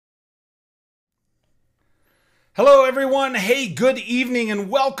Hello, everyone. Hey, good evening, and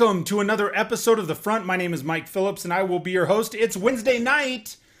welcome to another episode of The Front. My name is Mike Phillips, and I will be your host. It's Wednesday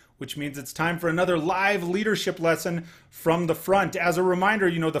night, which means it's time for another live leadership lesson from The Front. As a reminder,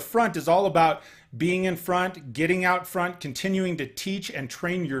 The Front is all about being in front, getting out front, continuing to teach and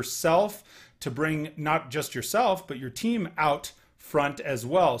train yourself to bring not just yourself, but your team out front as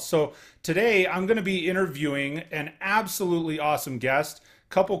well. So today, I'm going to be interviewing an absolutely awesome guest.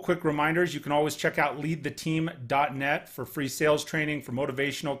 Couple quick reminders. You can always check out leadtheteam.net for free sales training, for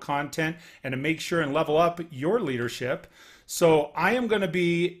motivational content, and to make sure and level up your leadership. So I am going to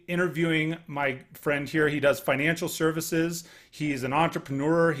be interviewing my friend here. He does financial services. He's an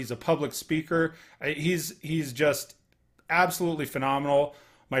entrepreneur. He's a public speaker. He's just absolutely phenomenal.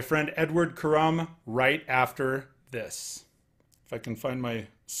 My friend Edward Karram, right after this. If I can find my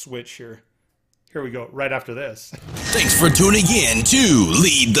switch here. Here we go, right after this. Thanks for tuning in to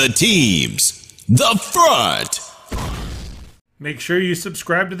Lead the Teams, The Front. Make sure you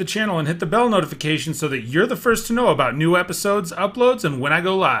subscribe to the channel and hit the bell notification so that you're the first to know about new episodes, uploads, and when I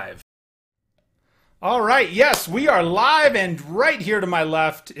go live. All right, yes, we are live, and right here to my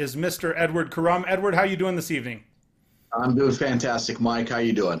left is Mr. Edward Karram. Edward, how you doing this evening? I'm doing fantastic, Mike. How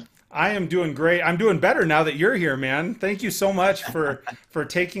you doing? I am doing great. I'm doing better now that you're here, man. Thank you so much for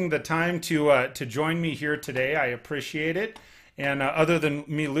taking the time to join me here today. I appreciate it. And other than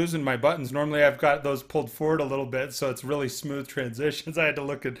me losing my buttons, normally I've got those pulled forward a little bit, so it's really smooth transitions. I had to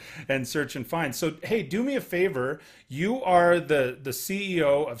look at and search and find. So, hey, do me a favor. You are the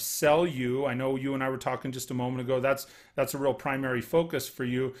CEO of Sell You. I know you and I were talking just a moment ago. That's a real primary focus for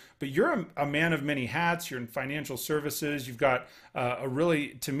you. But you're a man of many hats. You're in financial services. You've got a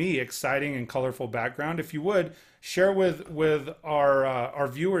really, to me, exciting and colorful background. If you would, share with our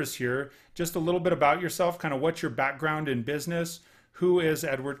viewers here just a little bit about yourself, kind of what's your background in business. Who is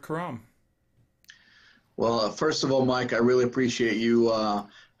Edward Karram? Well, first of all, Mike, I really appreciate you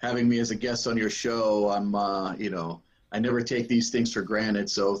having me as a guest on your show. I never take these things for granted,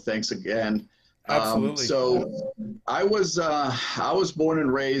 so thanks again. Absolutely. So I was born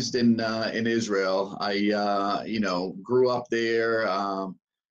and raised in Israel. I grew up there.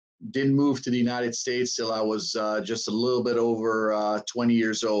 Didn't move to the United States till I was just a little bit over 20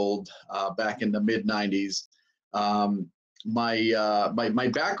 years old, back in the mid 90s. My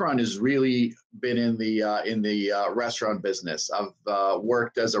background has really been in the restaurant business. I've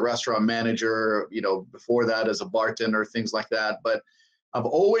worked as a restaurant manager, before that as a bartender, things like that. But I've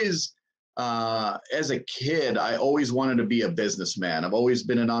always, as a kid, I always wanted to be a businessman. I've always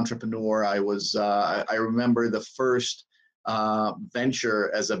been an entrepreneur. I remember the first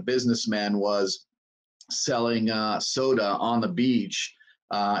venture as a businessman was selling soda on the beach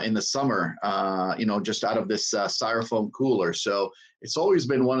in the summer, just out of this styrofoam cooler. So it's always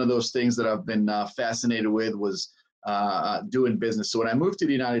been one of those things that I've been fascinated with, was doing business. So when I moved to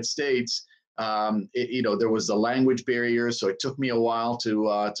the United States, there was a language barrier, so it took me a while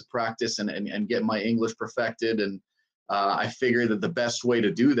to practice and get my English perfected. And I figured that the best way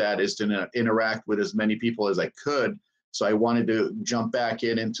to do that is to interact with as many people as I could. So I wanted to jump back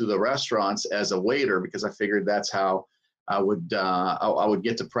into the restaurants as a waiter, because I figured that's how I would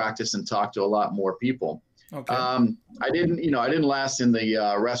get to practice and talk to a lot more people. Okay. I didn't last in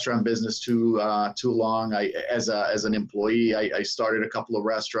the restaurant business too long. As an employee, I started a couple of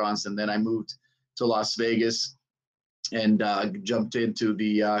restaurants, and then I moved to Las Vegas and jumped into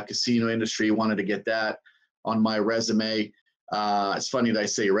the casino industry. Wanted to get that on my resume. It's funny that I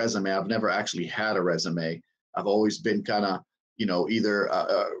say resume. I've never actually had a resume. I've always been kind of, either,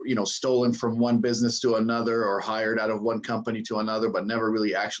 stolen from one business to another or hired out of one company to another, but never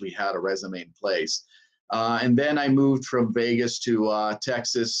really actually had a resume in place. And then I moved from Vegas to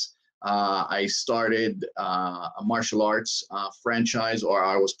Texas. I started a martial arts franchise, or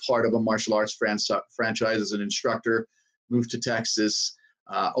I was part of a martial arts franchise as an instructor, moved to Texas,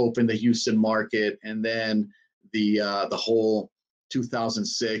 opened the Houston market, and then the whole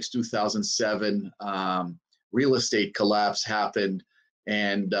 2006, 2007 real estate collapse happened.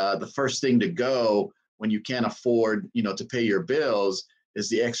 And the first thing to go when you can't afford, to pay your bills is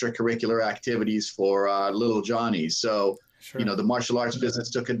the extracurricular activities for little Johnny. So, Sure. The martial arts business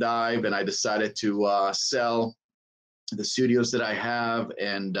took a dive, and I decided to sell the studios that I have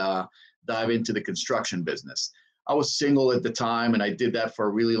and dive into the construction business. I was single at the time, and I did that for a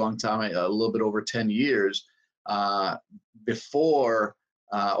really long time, a little bit over 10 years. Before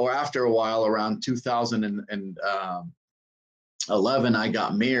or after a while, around 2011, I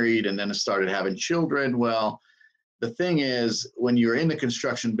got married, and then I started having children. Well, the thing is, when you're in the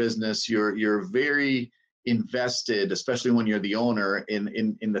construction business, you're very invested, especially when you're the owner, in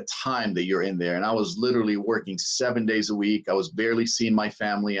the time that you're in there. And I was literally working 7 days a week. I was barely seeing my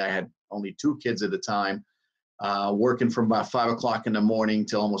family. I had only 2 kids at the time, working from about 5 o'clock in the morning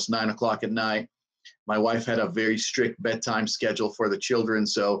till almost 9 o'clock at night. My wife had a very strict bedtime schedule for the children.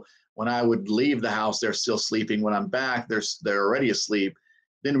 So when I would leave the house, they're still sleeping. When I'm back, they're already asleep.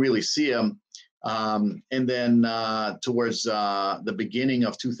 Didn't really see them. And then towards the beginning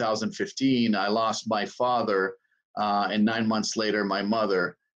of 2015, I lost my father, and 9 months later, my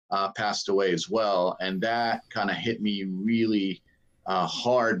mother passed away as well. And that kind of hit me really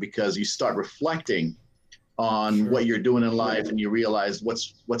hard, because you start reflecting on what you're doing in life, and you realize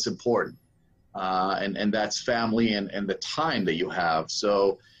what's important, and that's family and the time that you have.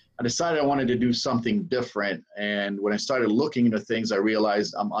 So I decided I wanted to do something different. And when I started looking into things, I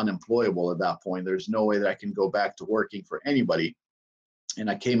realized I'm unemployable at that point. There's no way that I can go back to working for anybody. And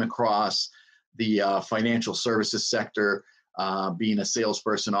I came across the financial services sector, being a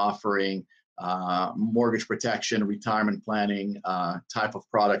salesperson offering mortgage protection, retirement planning type of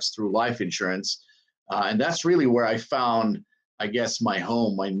products through life insurance. And that's really where I found, I guess, my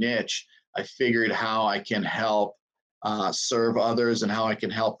home, my niche. I figured how I can help serve others, and how I can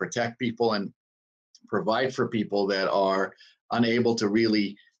help protect people and provide for people that are unable to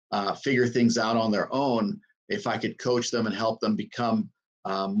really figure things out on their own. If I could coach them and help them become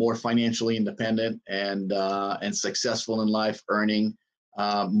more financially independent and successful in life, earning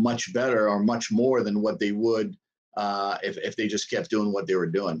much better or much more than what they would if they just kept doing what they were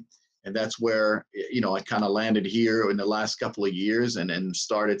doing. And that's where, I kind of landed here in the last couple of years, and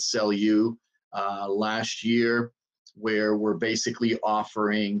started Sell You last year, where we're basically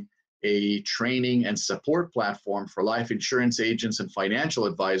offering a training and support platform for life insurance agents and financial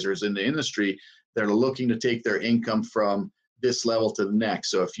advisors in the industry that are looking to take their income from this level to the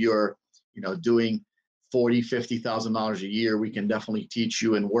next. So if you're, doing $40,000, $50,000 a year, we can definitely teach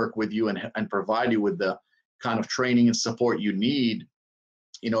you and work with you and provide you with the kind of training and support you need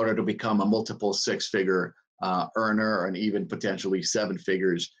in order to become a multiple 6-figure earner, and even potentially 7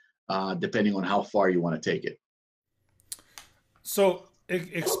 figures, depending on how far you want to take it. So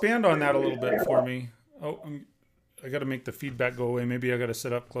expand on that a little bit for me. Oh, I got to make the feedback go away. Maybe I got to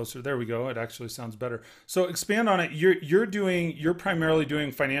sit up closer. There we go. It actually sounds better. So expand on it. You're primarily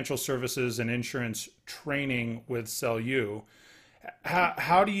doing financial services and insurance training with Sell You.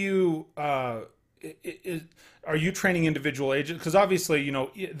 How do you, are you training individual agents? Because obviously,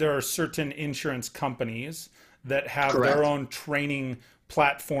 there are certain insurance companies that have Correct. their own training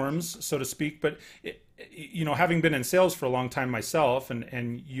platforms, so to speak. But, having been in sales for a long time myself,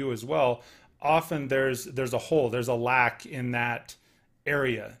 and you as well, often there's a hole, there's a lack in that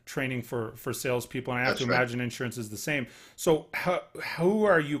area, training for salespeople. And I have to imagine insurance is the same. So who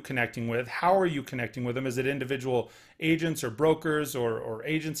are you connecting with? How are you connecting with them? Is it individual agents or brokers or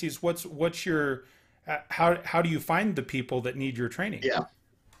agencies? What's your, how do you find the people that need your training? Yeah.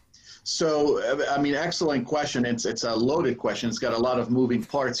 So, excellent question. It's a loaded question. It's got a lot of moving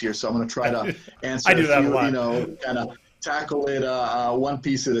parts here. So I'm going to try to answer I do that a lot. kind of tackle it one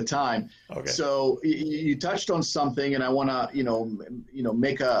piece at a time. Okay. So you touched on something, and I want to,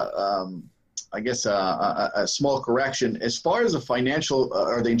 make a small correction. As far as the financial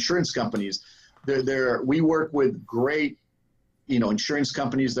or the insurance companies, we work with great, insurance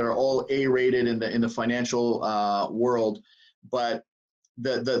companies that are all A-rated in the financial world, but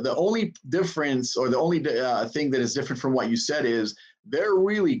the only difference, or the only thing that is different from what you said, is they're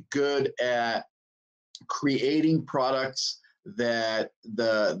really good at creating products that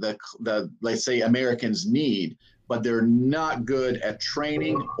the let's say Americans need, but they're not good at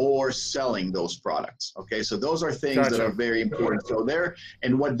training or selling those products. Okay, so those are things that are very important. So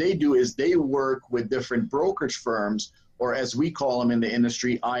what they do is they work with different brokerage firms, or as we call them in the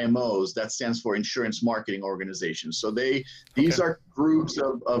industry, IMOs. That stands for Insurance Marketing Organizations. So these are groups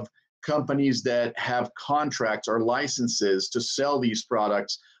of companies that have contracts or licenses to sell these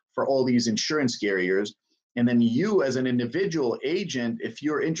products for all these insurance carriers. And then you, as an individual agent, if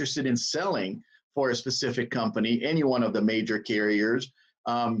you're interested in selling for a specific company, any one of the major carriers,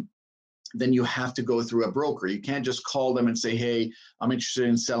 then you have to go through a broker. You can't just call them and say, "Hey, I'm interested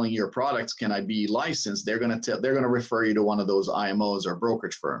in selling your products. Can I be licensed?" They're going to refer you to one of those IMOs or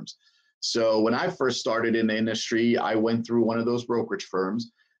brokerage firms. So when I first started in the industry, I went through one of those brokerage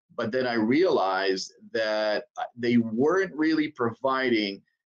firms, but then I realized that they weren't really providing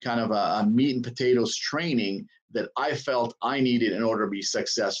kind of a meat and potatoes training that I felt I needed in order to be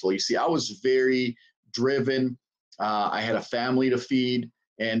successful. You see, I was very driven. I had a family to feed.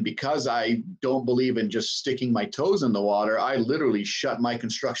 And because I don't believe in just sticking my toes in the water, I literally shut my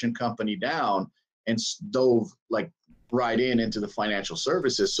construction company down and dove like right into the financial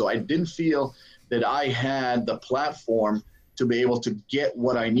services. So I didn't feel that I had the platform to be able to get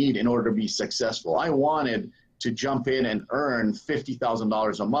what I need in order to be successful. I wanted to jump in and earn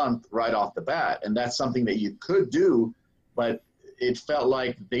 $50,000 a month right off the bat. And that's something that you could do, but it felt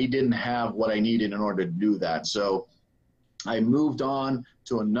like they didn't have what I needed in order to do that. So I moved on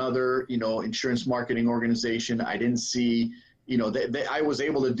to another, insurance marketing organization. I didn't see, I was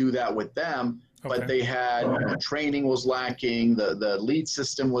able to do that with them, Okay. but they had, training was lacking. The lead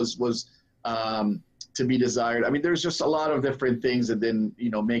system was to be desired. I mean, there's just a lot of different things that didn't,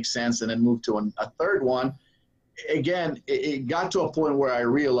 make sense, and then moved to a third one. Again, it got to a point where I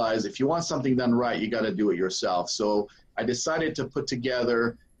realized if you want something done right, you got to do it yourself. So I decided to put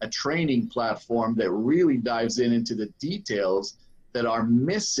together a training platform that really dives into the details that are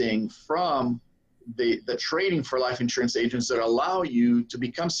missing from the training for life insurance agents that allow you to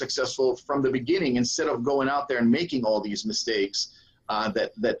become successful from the beginning instead of going out there and making all these mistakes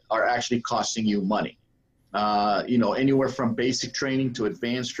that are actually costing you money. Anywhere from basic training to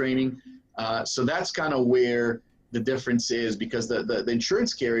advanced training. So that's kind of where the difference is, because the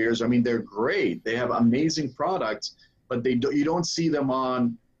insurance carriers, I mean, they're great. They have amazing products, but you don't see them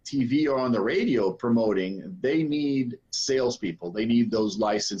on TV or on the radio promoting. They need salespeople. They need those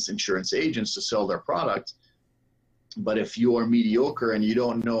licensed insurance agents to sell their product. But if you are mediocre and you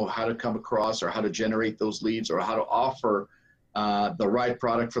don't know how to come across or how to generate those leads or how to offer the right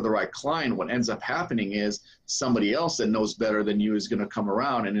product for the right client, what ends up happening is somebody else that knows better than you is going to come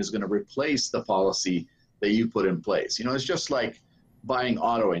around and is going to replace the policy that you put in place. It's just like buying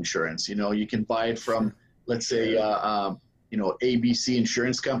auto insurance. You can buy it from, let's say, ABC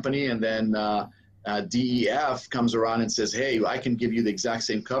Insurance Company, and then DEF comes around and says, hey, I can give you the exact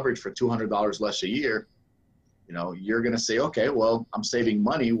same coverage for $200 less a year. You're going to say, okay, well, I'm saving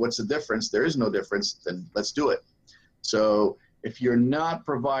money. What's the difference? There is no difference. Then let's do it. So if you're not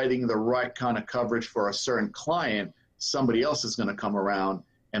providing the right kind of coverage for a certain client, somebody else is going to come around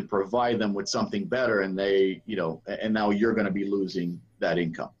and provide them with something better, and and now you're going to be losing that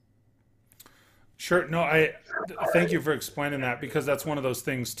income. Sure. No, I thank you for explaining that, because that's one of those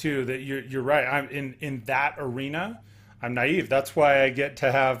things too, that you're right. I'm in that arena. I'm naive. That's why I get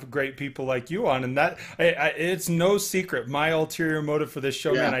to have great people like you on, and that it's no secret. My ulterior motive for this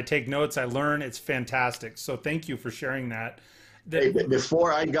show, man, I take notes, I learn. It's fantastic. So thank you for sharing that.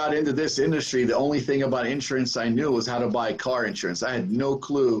 Before I got into this industry, the only thing about insurance I knew was how to buy car insurance. I had no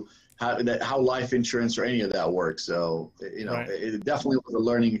clue how life insurance or any of that works. So, Right. It definitely was a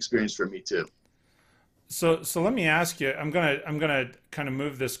learning experience for me too. So let me ask you. I'm gonna kind of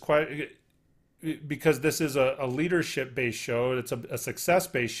move this quite, because this is a leadership based show. It's a success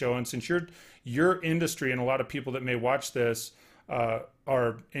based show, and since your industry and a lot of people that may watch this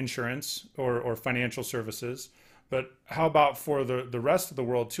are insurance or financial services. But how about for the rest of the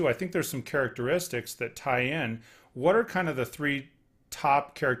world too? I think there's some characteristics that tie in. What are kind of the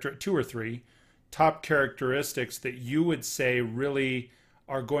two or three top characteristics that you would say really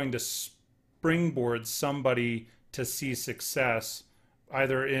are going to springboard somebody to see success,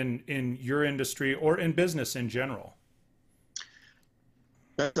 either in your industry or in business in general?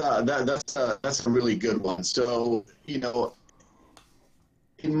 That's a really good one. So, in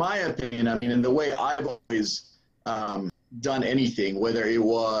my opinion, I mean, in the way I've always done anything, whether it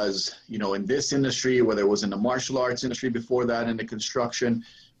was, in this industry, whether it was in the martial arts industry before that, in the construction,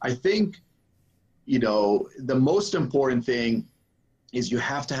 I think, the most important thing is you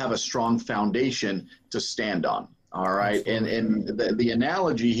have to have a strong foundation to stand on. All right. Absolutely. And the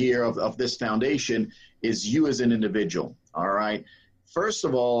analogy here of this foundation is you as an individual. All right. First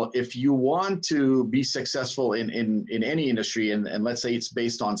of all, if you want to be successful in any industry, and let's say it's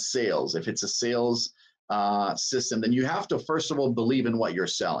based on sales, if it's a sales system, then you have to first of all believe in what you're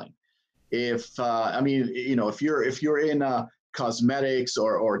selling. If you're in cosmetics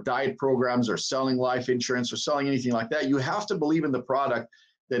or diet programs or selling life insurance or selling anything like that, you have to believe in the product,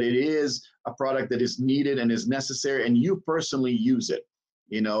 that it is a product that is needed and is necessary, and you personally use it.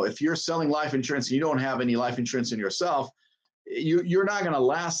 If you're selling life insurance and you don't have any life insurance in yourself, you're not going to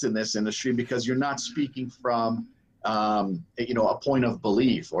last in this industry, because you're not speaking from a point of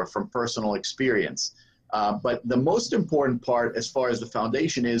belief or from personal experience. But the most important part as far as the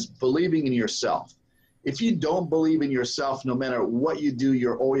foundation is believing in yourself. If you don't believe in yourself, no matter what you do,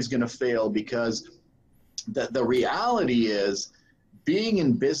 you're always going to fail, because the reality is being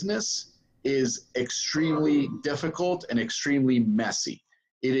in business is extremely difficult and extremely messy.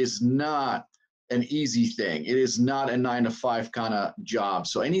 It is not an easy thing. It is not a 9-to-5 kind of job.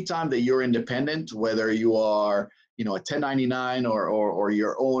 So anytime that you're independent, whether you are, a 1099 or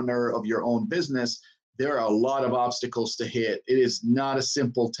your owner of your own business, there are a lot of obstacles to hit. It is not a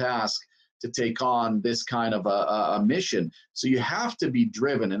simple task to take on this kind of a mission. So you have to be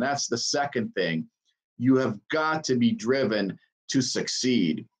driven. And that's the second thing. You have got to be driven to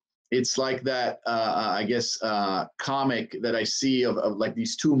succeed. It's like that, comic that I see of like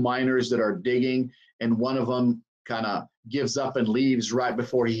these two miners that are digging, and one of them kind of gives up and leaves right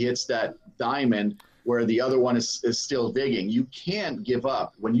before he hits that diamond, where the other one is still digging. You can't give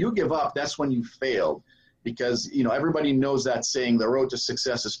up. When you give up, that's when you failed, because everybody knows that saying, the road to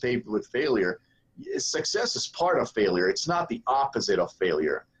success is paved with failure. Success is part of failure. It's not the opposite of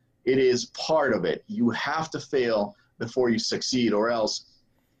failure. It is part of it. You have to fail before you succeed, or else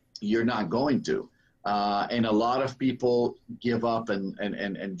you're not going to. And a lot of people give up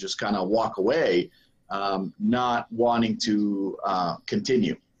and just kind of walk away, not wanting to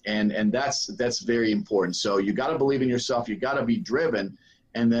continue. And that's very important. So you got to believe in yourself. You got to be driven.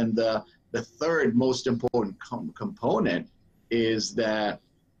 And then the third most important component is that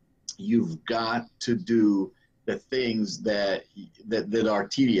you've got to do the things that are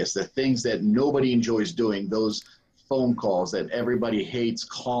tedious, the things that nobody enjoys doing, those phone calls that everybody hates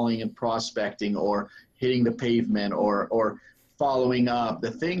calling and prospecting, or hitting the pavement, or following up,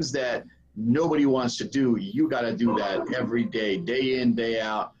 the things that nobody wants to do. You got to do that every day, day in, day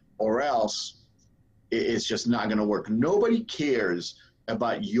out, or else it's just not going to work. Nobody cares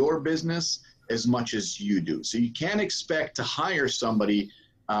about your business as much as you do. So you can't expect to hire somebody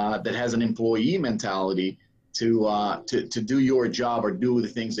that has an employee mentality to do your job or do the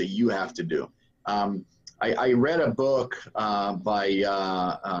things that you have to do. I read a book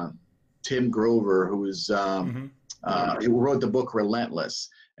by Tim Grover, who wrote the book Relentless.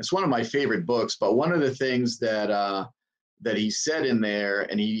 It's one of my favorite books, but one of the things that he said in there,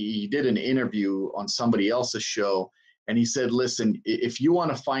 and he did an interview on somebody else's show, and he said, listen, if you want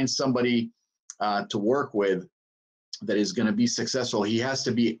to find somebody to work with that is going to be successful, he has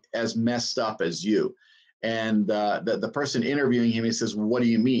to be as messed up as you. And the person interviewing him, he says, what do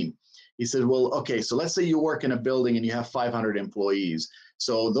you mean? He said, well, okay, so let's say you work in a building and you have 500 employees.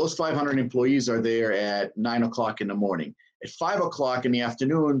 So those 500 employees are there at 9 o'clock in the morning. At 5 o'clock in the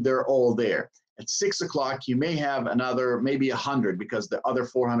afternoon, they're all there. At 6 o'clock, you may have maybe 100, because the other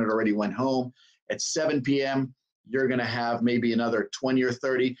 400 already went home. At 7 p.m., you're going to have maybe another 20 or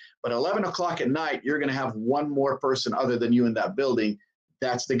 30. But 11 o'clock at night, you're going to have one more person other than you in that building.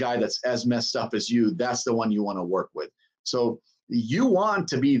 That's the guy that's as messed up as you. That's the one you want to work with. So you want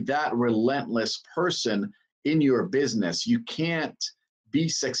to be that relentless person in your business. You can't be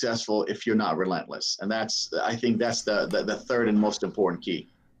successful if you're not relentless. And I think that's the third and most important key.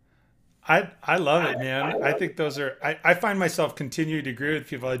 I love it, man. I think those are, I find myself continuing to agree with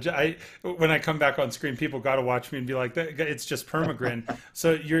people. When I come back on screen, people got to watch me and be like, it's just permagrin.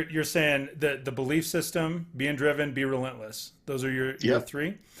 So you're saying that the belief system, being driven, be relentless. Those are your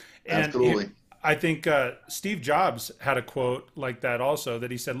three. And absolutely. I think Steve Jobs had a quote like that also,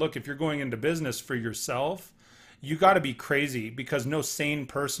 that he said, look, if you're going into business for yourself, you got to be crazy, because no sane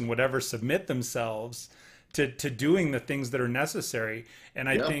person would ever submit themselves to doing the things that are necessary. And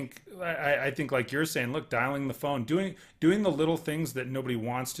I think like you're saying, look, dialing the phone, doing the little things that nobody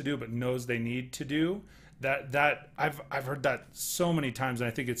wants to do but knows they need to do. That I've heard that so many times, and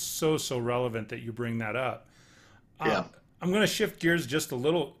I think it's so relevant that you bring that up. I'm going to shift gears just a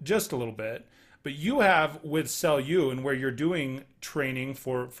little bit. But you have with Sell You, and where you're doing training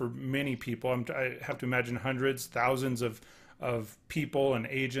for many people, I have to imagine hundreds, thousands of people and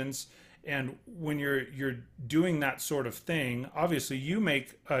agents. And when you're doing that sort of thing, obviously you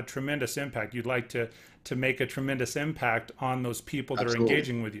make a tremendous impact. You'd like to make a tremendous impact on those people that Absolutely. are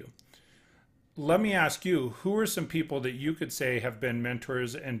engaging with you. Let me ask you, who are some people that you could say have been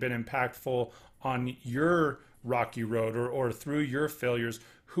mentors and been impactful on your rocky road or through your failures?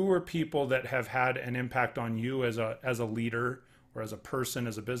 Who are people that have had an impact on you as a leader, or as a person,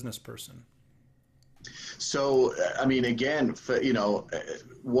 as a business person? So, I mean, again,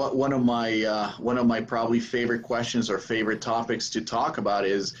 one of my probably favorite questions or favorite topics to talk about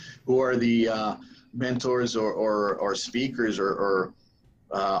is, who are the mentors or speakers or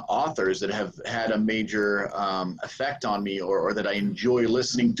authors that have had a major effect on me, or that I enjoy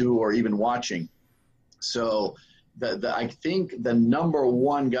listening to or even watching. So I think the number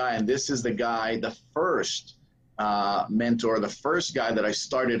one guy, and this is the guy, the first mentor, the first guy that I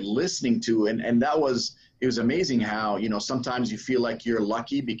started listening to, and it was amazing how, sometimes you feel like you're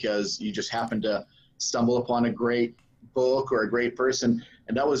lucky because you just happen to stumble upon a great book or a great person,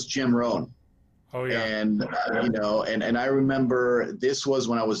 and that was Jim Rohn. Oh yeah. And and I remember this was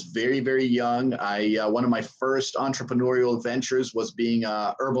when I was very, very young. One of my first entrepreneurial ventures was being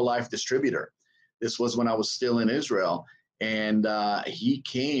a Herbalife distributor. This was when I was still in Israel, and he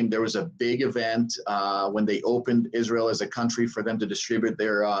came. There was a big event when they opened Israel as a country for them to distribute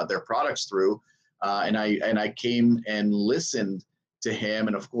their products through, and I came and listened to him.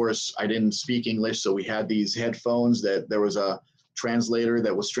 And of course, I didn't speak English, so we had these headphones that there was a translator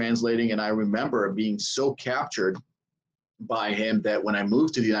that was translating. And I remember being so captured by him that when I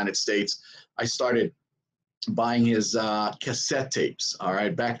moved to the United States, I started buying his cassette tapes. All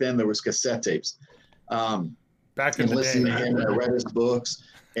right. Back then there was cassette tapes. Back in and the listening day. to him, and I read his books.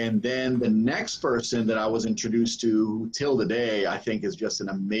 And then the next person that I was introduced to, who till today I think is just an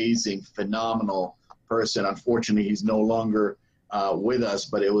amazing, phenomenal person. Unfortunately, he's no longer with us,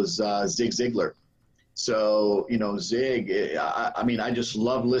 but it was Zig Ziglar. So, Zig, I mean, I just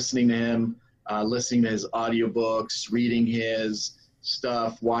love listening to him, listening to his audiobooks, reading his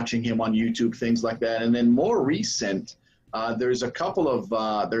stuff, watching him on YouTube, things like that. And then more recent, there's a couple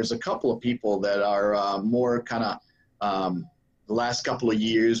of people that are more kind of the last couple of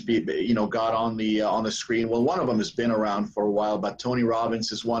years, got on the screen. Well, one of them has been around for a while, but Tony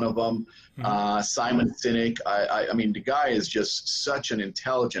Robbins is one of them. Simon Sinek. I mean, the guy is just such an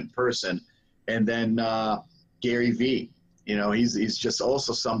intelligent person. And then Gary Vee, he's just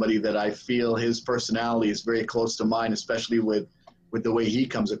also somebody that I feel his personality is very close to mine, especially with the way he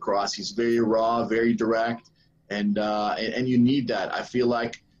comes across. He's very raw, very direct, and you need that. I feel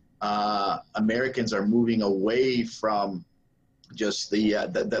like Americans are moving away from just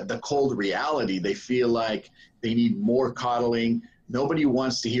the cold reality. They feel like they need more coddling. Nobody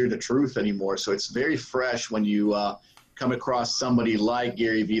wants to hear the truth anymore. So it's very fresh when you come across somebody like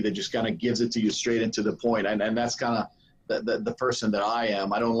Gary Vee that just kind of gives it to you straight into the point. And that's kind of the person that I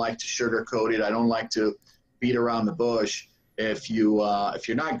am. I don't like to sugarcoat it. I don't like to beat around the bush. If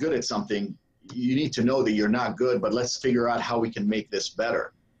you're not good at something, you need to know that you're not good, but let's figure out how we can make this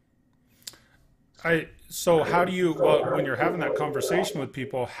better. So how do you, well, when you're having that conversation with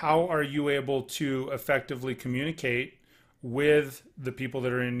people, how are you able to effectively communicate with the people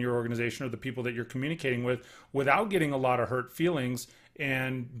that are in your organization or the people that you're communicating with without getting a lot of hurt feelings,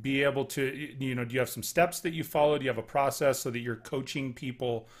 and be able to, do you have some steps that you follow? Do you have a process so that you're coaching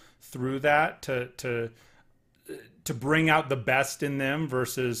people through that to bring out the best in them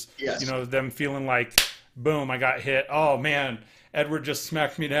versus, Yes. Them feeling like, boom, I got hit. Oh man, Edward just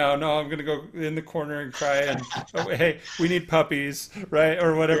smacked me down. No, I'm going to go in the corner and cry. And oh, hey, we need puppies, right?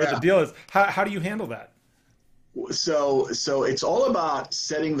 Or whatever the deal is. How do you handle that? So it's all about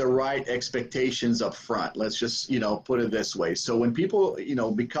setting the right expectations up front. Let's just, put it this way. So when people,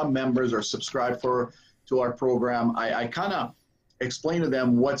 become members or subscribe to our program, I kind of explain to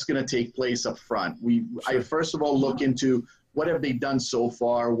them what's going to take place up front. I first of all look into what have they done so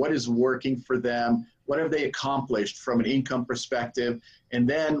far, what is working for them, what have they accomplished from an income perspective, and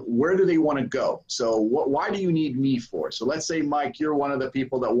then where do they want to go? So why do you need me for? So let's say, Mike, you're one of the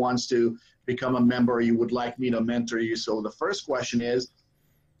people that wants to become a member, or you would like me to mentor you. So the first question is,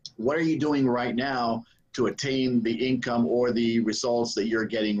 what are you doing right now to attain the income or the results that you're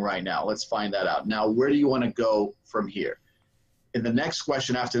getting right now? Let's find that out. Now, where do you want to go from here? And the next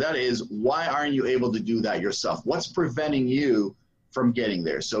question after that is, why aren't you able to do that yourself? What's preventing you from getting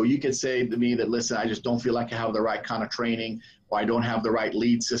there? So you could say to me that, listen, I just don't feel like I have the right kind of training, or I don't have the right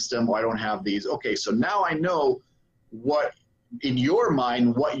lead system, or I don't have these. Okay, so now I know what, in your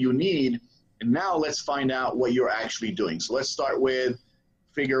mind, what you need. And now let's find out what you're actually doing. So let's start with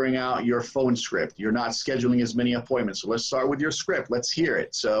figuring out your phone script. You're not scheduling as many appointments. So let's start with your script. Let's hear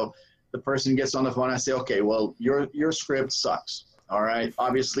it. So the person gets on the phone. I say, okay, well, your script sucks. All right.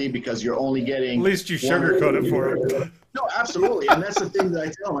 Obviously, because you're only getting. At least you sugarcoat it for them. No, absolutely. And that's the thing that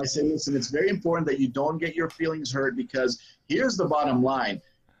I tell them. I say, listen, it's very important that you don't get your feelings hurt, because here's the bottom line.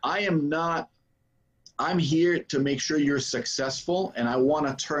 I'm here to make sure you're successful, and I want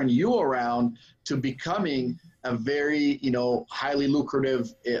to turn you around to becoming a very, highly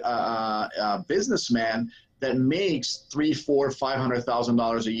lucrative businessman that makes $300,000, $400,000,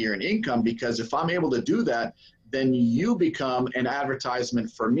 $500,000 a year in income. Because if I'm able to do that, then you become an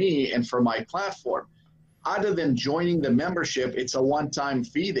advertisement for me and for my platform. Other than joining the membership, it's a one-time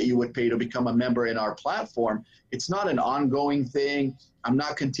fee that you would pay to become a member in our platform. It's not an ongoing thing. I'm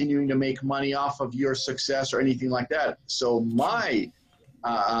not continuing to make money off of your success or anything like that. So my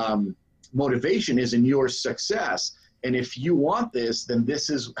motivation is in your success. And if you want this, then this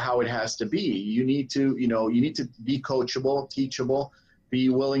is how it has to be. You need to, be coachable, teachable, be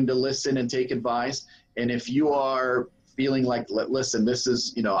willing to listen and take advice. And if you are feeling like, listen, this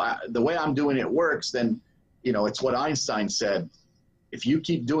is, the way I'm doing it works, then, it's what Einstein said. If you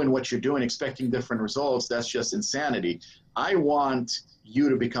keep doing what you're doing, expecting different results, that's just insanity. I want you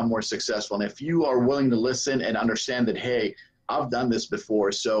to become more successful. And if you are willing to listen and understand that, hey, I've done this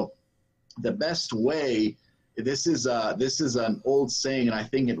before. So the best way, this is an old saying, and I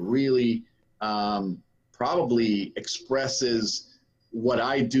think it really probably expresses what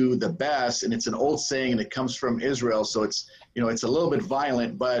I do the best. And it's an old saying, and it comes from Israel. So it's, it's a little bit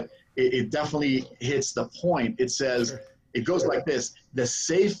violent, but it definitely hits the point. It says, sure. It goes like this: the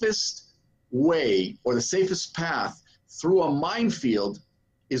safest way or the safest path through a minefield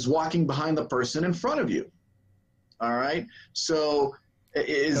is walking behind the person in front of you. All right. So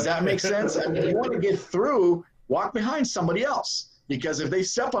does that make sense? I mean, you want to get through, walk behind somebody else, because if they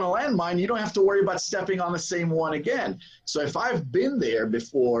step on a landmine, you don't have to worry about stepping on the same one again. So if I've been there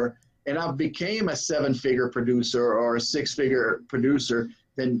before and I've became a 7-figure producer or a 6-figure producer,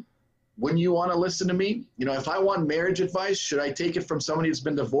 then wouldn't you want to listen to me? If I want marriage advice, should I take it from somebody who's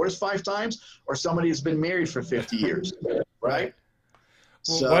been divorced 5 times or somebody who's been married for 50 years, right?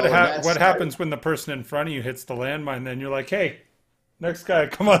 Well, so what happens when the person in front of you hits the landmine? Then you're like, hey, next guy,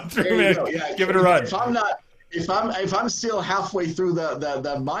 come on through, man. Yeah, give it a run. If I'm still halfway through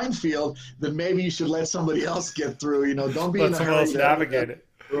the minefield, then maybe you should let somebody else get through. Don't be let in a someone hurry else navigate it.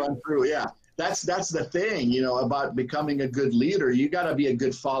 Run through. Yeah, that's the thing. About becoming a good leader, you got to be a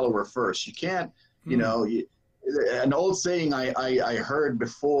good follower first. You can't. An old saying I heard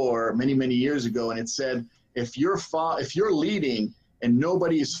before many years ago, and it said, if you're leading and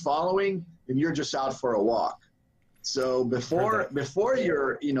nobody is following, then you're just out for a walk. So before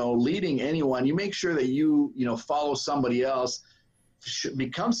you're, leading anyone, you make sure that you follow somebody else,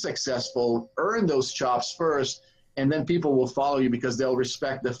 become successful, earn those chops first, and then people will follow you because they'll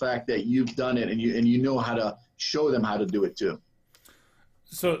respect the fact that you've done it and you know how to show them how to do it too.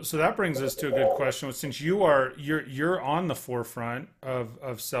 So that brings us to a good question. Since you're on the forefront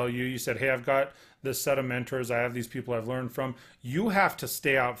of Sell you said, hey, I've got this set of mentors, I have these people I've learned from. You have to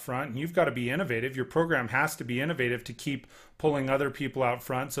stay out front and you've got to be innovative. Your program has to be innovative to keep pulling other people out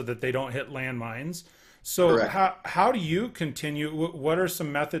front so that they don't hit landmines. So how do you continue? What are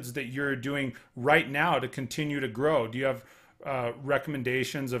some methods that you're doing right now to continue to grow? Do you have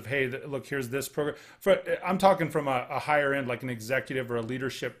recommendations of, hey, look, here's this program? I'm talking from a higher end, like an executive or a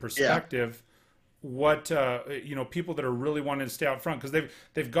leadership perspective. Yeah. What people that are really wanting to stay out front, because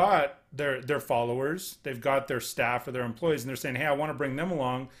they've got their followers, they've got their staff or their employees, and they're saying, hey, I want to bring them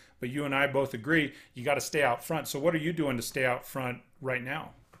along, but you and I both agree you got to stay out front. So what are you doing to stay out front right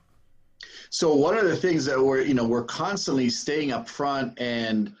now? So one of the things that we're constantly staying up front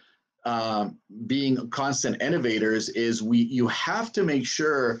and being constant innovators is you have to make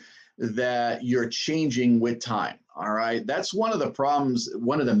sure that you're changing with time. All right. That's one of the problems.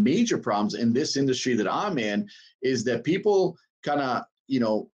 One of the major problems in this industry that I'm in is that people kind of,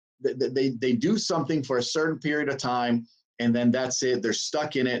 they do something for a certain period of time and then that's it. They're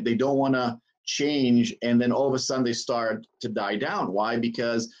stuck in it. They don't want to change. And then all of a sudden they start to die down. Why?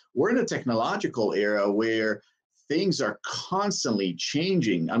 Because we're in a technological era where things are constantly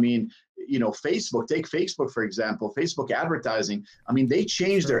changing. I mean, take Facebook, for example, Facebook advertising. I mean, they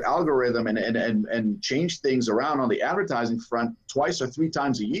changed their algorithm and changed things around on the advertising front 2 or 3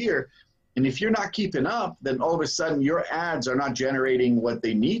 times a year. And if you're not keeping up, then all of a sudden your ads are not generating what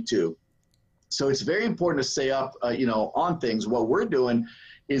they need to. So it's very important to stay up, on things. What we're doing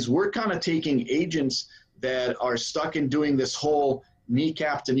is we're kind of taking agents that are stuck in doing this whole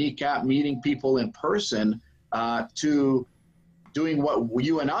kneecap to kneecap, meeting people in person, to doing what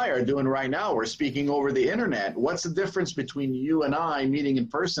you and I are doing right now. We're speaking over the internet. What's the difference between you and I meeting in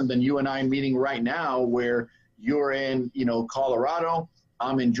person than you and I meeting right now, where you're in, Colorado,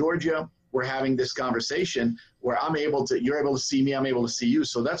 I'm in Georgia, we're having this conversation where you're able to see me, I'm able to see you.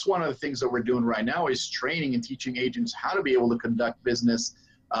 So that's one of the things that we're doing right now is training and teaching agents how to be able to conduct business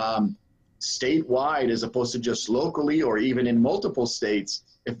statewide as opposed to just locally or even in multiple states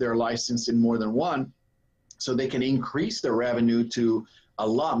if they're licensed in more than one, so they can increase their revenue to a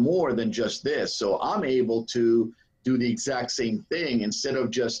lot more than just this. So I'm able to do the exact same thing. Instead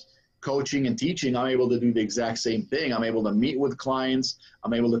of just coaching and teaching, I'm able to do the exact same thing. I'm able to meet with clients.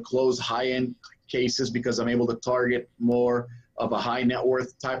 I'm able to close high-end cases because I'm able to target more of a high net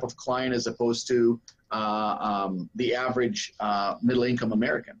worth type of client as opposed to the average middle-income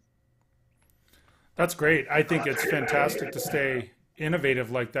American. That's great. I think it's fantastic to stay innovative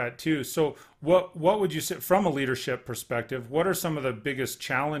like that too. So what would you say from a leadership perspective, what are some of the biggest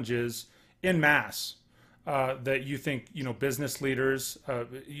challenges in mass that you think, business leaders,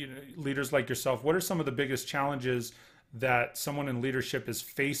 leaders like yourself, what are some of the biggest challenges that someone in leadership is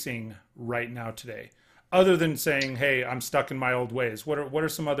facing right now today, other than saying, "Hey, I'm stuck in my old ways"? What are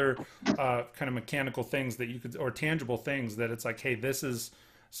some other kind of mechanical things that you could, or tangible things that it's like, "Hey, this is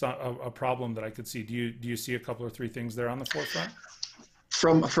a problem that I could see"? Do you see a couple or three things there on the forefront?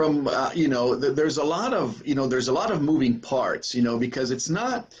 From there's a lot of moving parts, because it's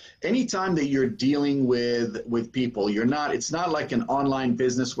not, anytime that you're dealing with people, it's not like an online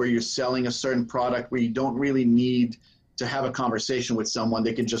business where you're selling a certain product where you don't really need to have a conversation with someone.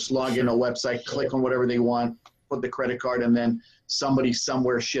 They can just log in a website, click on whatever they want, put the credit card, and then somebody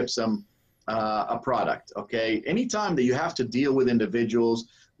somewhere ships them a product. Okay, anytime that you have to deal with individuals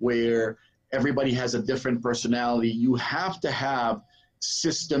where everybody has a different personality, you have to have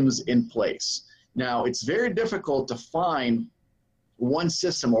systems in place. Now, it's very difficult to find one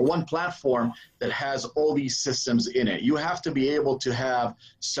system or one platform that has all these systems in it. You have to be able to have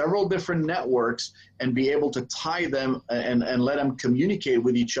several different networks and be able to tie them and let them communicate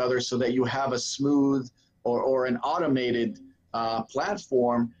with each other so that you have a smooth or an automated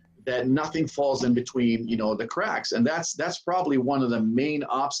platform that nothing falls in between, the cracks. And that's probably one of the main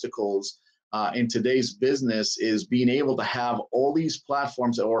obstacles in today's business, is being able to have all these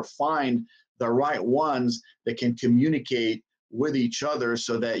platforms or find the right ones that can communicate with each other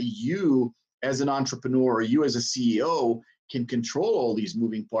so that you as an entrepreneur or you as a CEO can control all these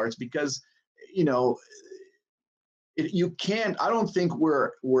moving parts. Because, you can't, I don't think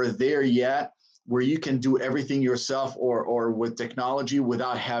we're there yet where you can do everything yourself or with technology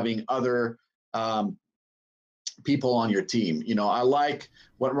without having other people on your team. I like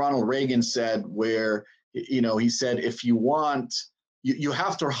what Ronald Reagan said, where, he said, if you want, you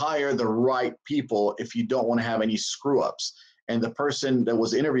have to hire the right people if you don't want to have any screw ups. And the person that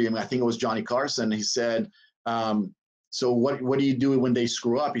was interviewing, I think it was Johnny Carson, he said, so what do you do when they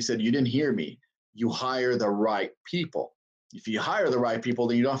screw up? He said, you didn't hear me. You hire the right people. If you hire the right people,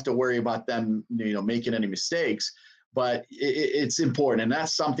 then you don't have to worry about them, making any mistakes. But it's important. And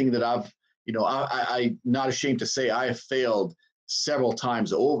that's something that I'm not ashamed to say I have failed several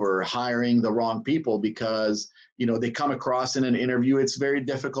times over, hiring the wrong people, because, they come across in an interview. It's very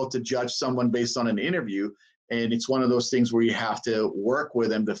difficult to judge someone based on an interview. And it's one of those things where you have to work with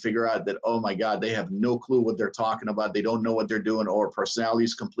them to figure out that, oh my God, they have no clue what they're talking about. They don't know what they're doing, or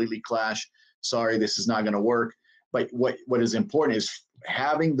personalities completely clash. Sorry, this is not going to work. But what is important is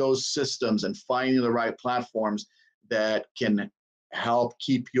having those systems and finding the right platforms that can help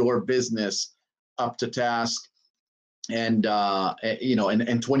keep your business up to task and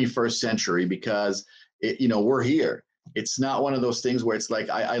 21st century, because we're here. It's not one of those things where it's like,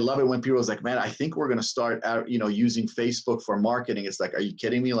 I love it when people are like, man, I think we're going to start out, using Facebook for marketing. It's like, are you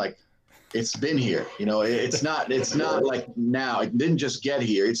kidding me? Like, it's been here, it's not like now, it didn't just get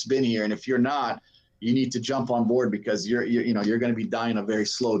here. It's been here. And if you're not, you need to jump on board, because you're going to be dying a very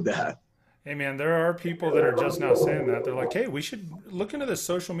slow death. Hey man, there are people that are just now saying that. They're like, hey, we should look into this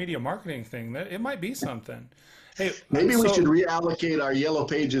social media marketing thing. That it might be something. Hey, maybe we should reallocate our Yellow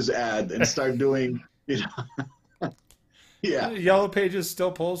Pages ad and start doing, yeah. Yellow Pages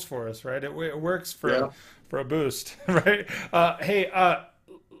still pulls for us, right? It works for a boost, right?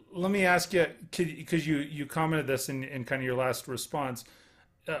 Let me ask you, because you commented this in kind of your last response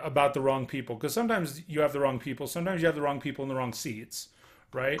about the wrong people. Because sometimes you have the wrong people. Sometimes you have the wrong people in the wrong seats.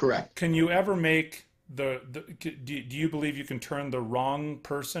 Right? Correct. Can you ever make do you believe you can turn the wrong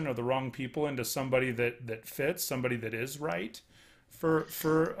person or the wrong people into somebody that fits, somebody that is right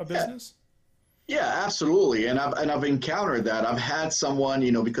for a business? Yeah, absolutely. And I've encountered that. I've had someone,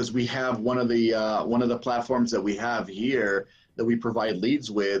 because we have one of the platforms that we have here that we provide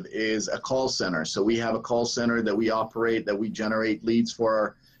leads with is a call center. So we have a call center that we operate, that we generate leads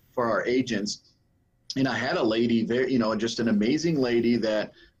for our agents. And I had a lady there, just an amazing lady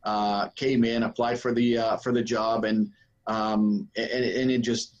that came in, applied for the job, and it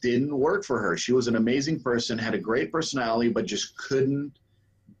just didn't work for her. She was an amazing person, had a great personality, but just couldn't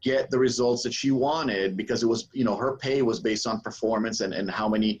get the results that she wanted, because it was, her pay was based on performance and how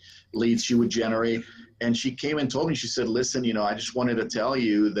many leads she would generate. And she came and told me, she said, listen, I just wanted to tell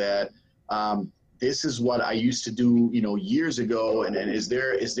you that this is what I used to do, years ago. And is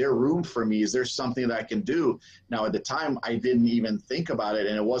there room for me? Is there something that I can do? Now, at the time, I didn't even think about it,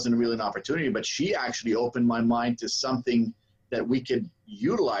 and it wasn't really an opportunity, but she actually opened my mind to something that we could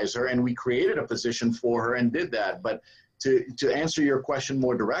utilize her, and we created a position for her and did that. But to answer your question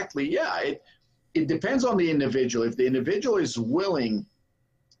more directly, yeah, it depends on the individual. If the individual is willing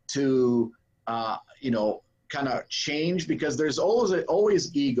to, kind of change, because there's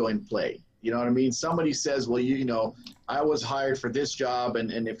always ego in play. You know what I mean? Somebody says, well, you know, I was hired for this job,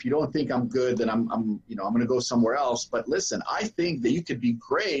 and if you don't think I'm good, then I'm going to go somewhere else. But listen, I think that you could be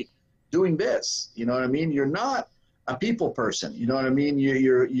great doing this. You know what I mean? You're not a people person. You know what I mean?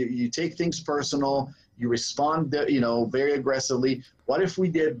 You take things personal. You respond, very aggressively. What if we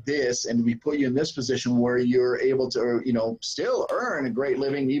did this and we put you in this position where you're able to, still earn a great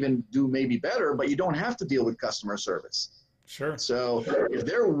living, even do maybe better, but you don't have to deal with customer service. Sure. So if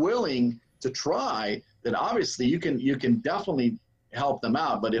they're willing to try, then obviously you can definitely help them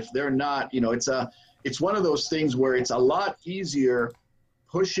out. But if they're not, it's one of those things where it's a lot easier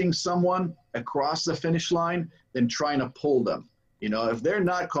pushing someone across the finish line than trying to pull them. If they're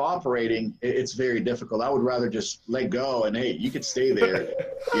not cooperating, it's very difficult. I would rather just let go and, hey, you could stay there.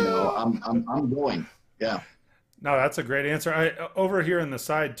 I'm going. Yeah. No, that's a great answer. Over here on the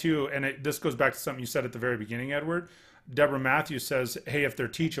side too, and this goes back to something you said at the very beginning, Edward. Deborah Matthews says, hey, if they're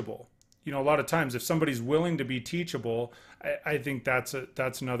teachable. A lot of times if somebody's willing to be teachable, I think that's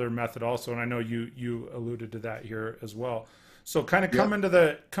another method also. And I know you alluded to that here as well. So kind of come into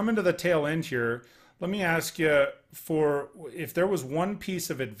the tail end here. Let me ask you, for if there was one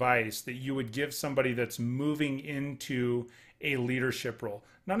piece of advice that you would give somebody that's moving into a leadership role,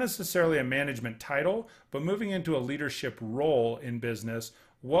 not necessarily a management title, but moving into a leadership role in business,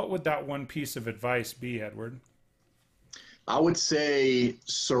 what would that one piece of advice be, Edward? I would say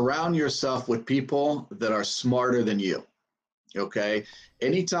surround yourself with people that are smarter than you. Okay.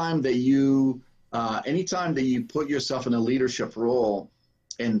 Anytime that you put yourself in a leadership role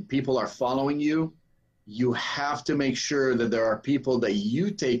and people are following you, you have to make sure that there are people that you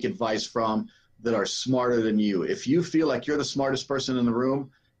take advice from that are smarter than you. If you feel like you're the smartest person in the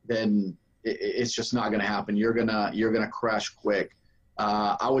room, then it's just not going to happen. You're gonna crash quick.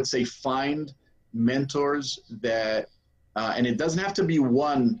 I would say find mentors that, and it doesn't have to be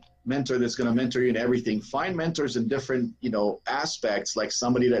one mentor that's going to mentor you in everything. Find mentors in different, aspects, like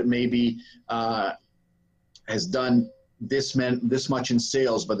somebody that maybe has done this much in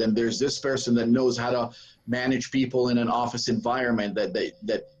sales, but then there's this person that knows how to manage people in an office environment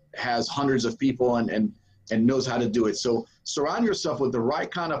that has hundreds of people and knows how to do it. So surround yourself with the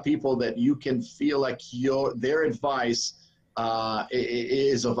right kind of people that you can feel like their advice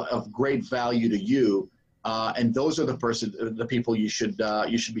is of great value to you. And those are the people you should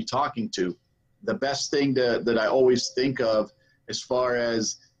be talking to. The best thing that I always think of as far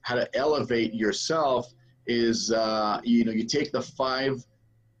as how to elevate yourself is, you take the 5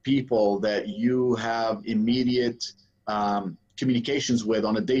 people that you have immediate communications with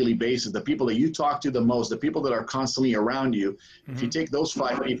on a daily basis, the people that you talk to the most, the people that are constantly around you. Mm-hmm. If you take those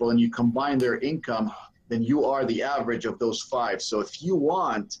 5 people and you combine their income, then you are the average of those 5. So if you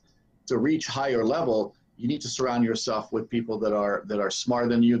want to reach higher level, you need to surround yourself with people that are smarter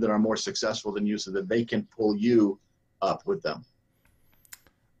than you, that are more successful than you, so that they can pull you up with them.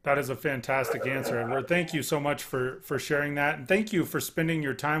 That is a fantastic answer, Edward. Thank you so much for sharing that. And thank you for spending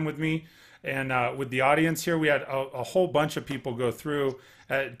your time with me and with the audience here. We had a whole bunch of people go through,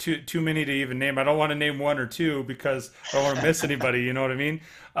 too many to even name. I don't want to name 1 or 2 because I don't want to miss anybody. You know what I mean?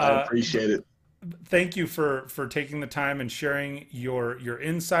 I appreciate it. Thank you for taking the time and sharing your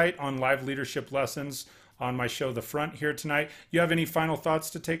insight on live leadership lessons on my show, The Front, here tonight. You have any final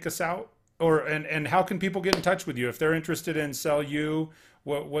thoughts to take us out? And how can people get in touch with you if they're interested in Sell You?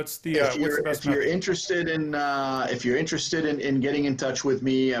 What's the best if you're interested in getting in touch with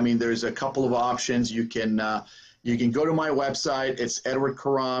me, I mean, there's a couple of options. You can go to my website. It's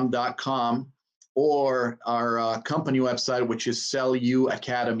edwardkarram.com, or our company website, which is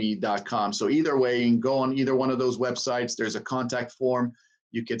sellyouacademy.com. So either way, you can go on either one of those websites. There's a contact form.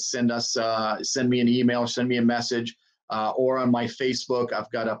 You could send me an email, send me a message, or on my Facebook,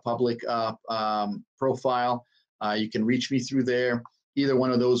 I've got a public profile. You can reach me through there. Either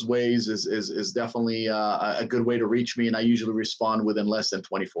one of those ways is definitely a good way to reach me, and I usually respond within less than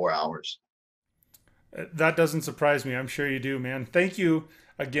 24 hours. That doesn't surprise me. I'm sure you do, man. Thank you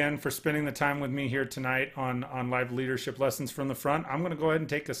again for spending the time with me here tonight on Live Leadership Lessons from the Front. I'm going to go ahead and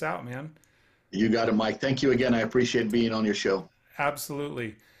take us out, man. You got it, Mike. Thank you again. I appreciate being on your show.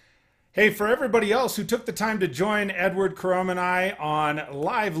 Absolutely. Hey, for everybody else who took the time to join Edward Karram and I on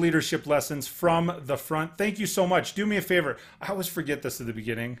Live Leadership Lessons from the Front, thank you so much. Do me a favor. I always forget this at the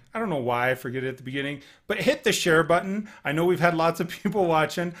beginning. I don't know why I forget it at the beginning, but hit the share button. I know we've had lots of people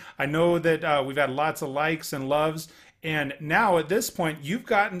watching. I know that we've had lots of likes and loves. And now at this point, you've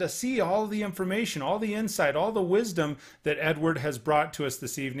gotten to see all the information, all the insight, all the wisdom that Edward has brought to us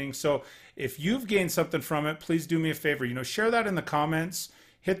this evening. So if you've gained something from it, please do me a favor. Share that in the comments.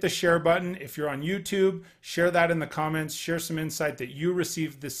 hit the share button. If you're on YouTube, share that in the comments. Share some insight that you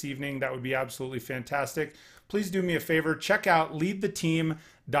received this evening. That would be absolutely fantastic. Please do me a favor. Check out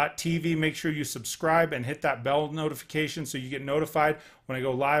leadtheteam.tv. Make sure you subscribe and hit that bell notification so you get notified when I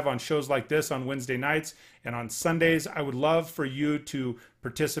go live on shows like this on Wednesday nights and on Sundays. I would love for you to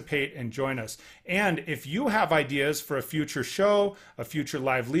participate and join us. And if you have ideas for a future show, a future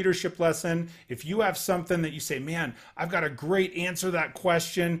live leadership lesson, if you have something that you say, man, I've got a great answer to that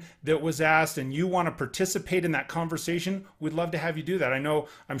question that was asked, and you want to participate in that conversation, we'd love to have you do that.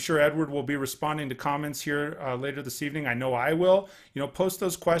 I'm sure Edward will be responding to comments here later this evening. I know I will. Post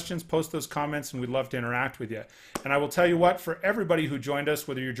those questions, post those comments, and we'd love to interact with you. And I will tell you what, for everybody who joined us,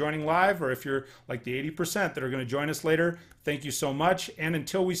 whether you're joining live or if you're like the 80% that are going to join us later, thank you so much. And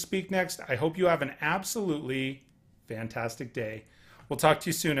until we speak next, I hope you have an absolutely fantastic day. We'll talk to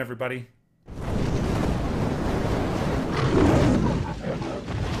you soon, everybody.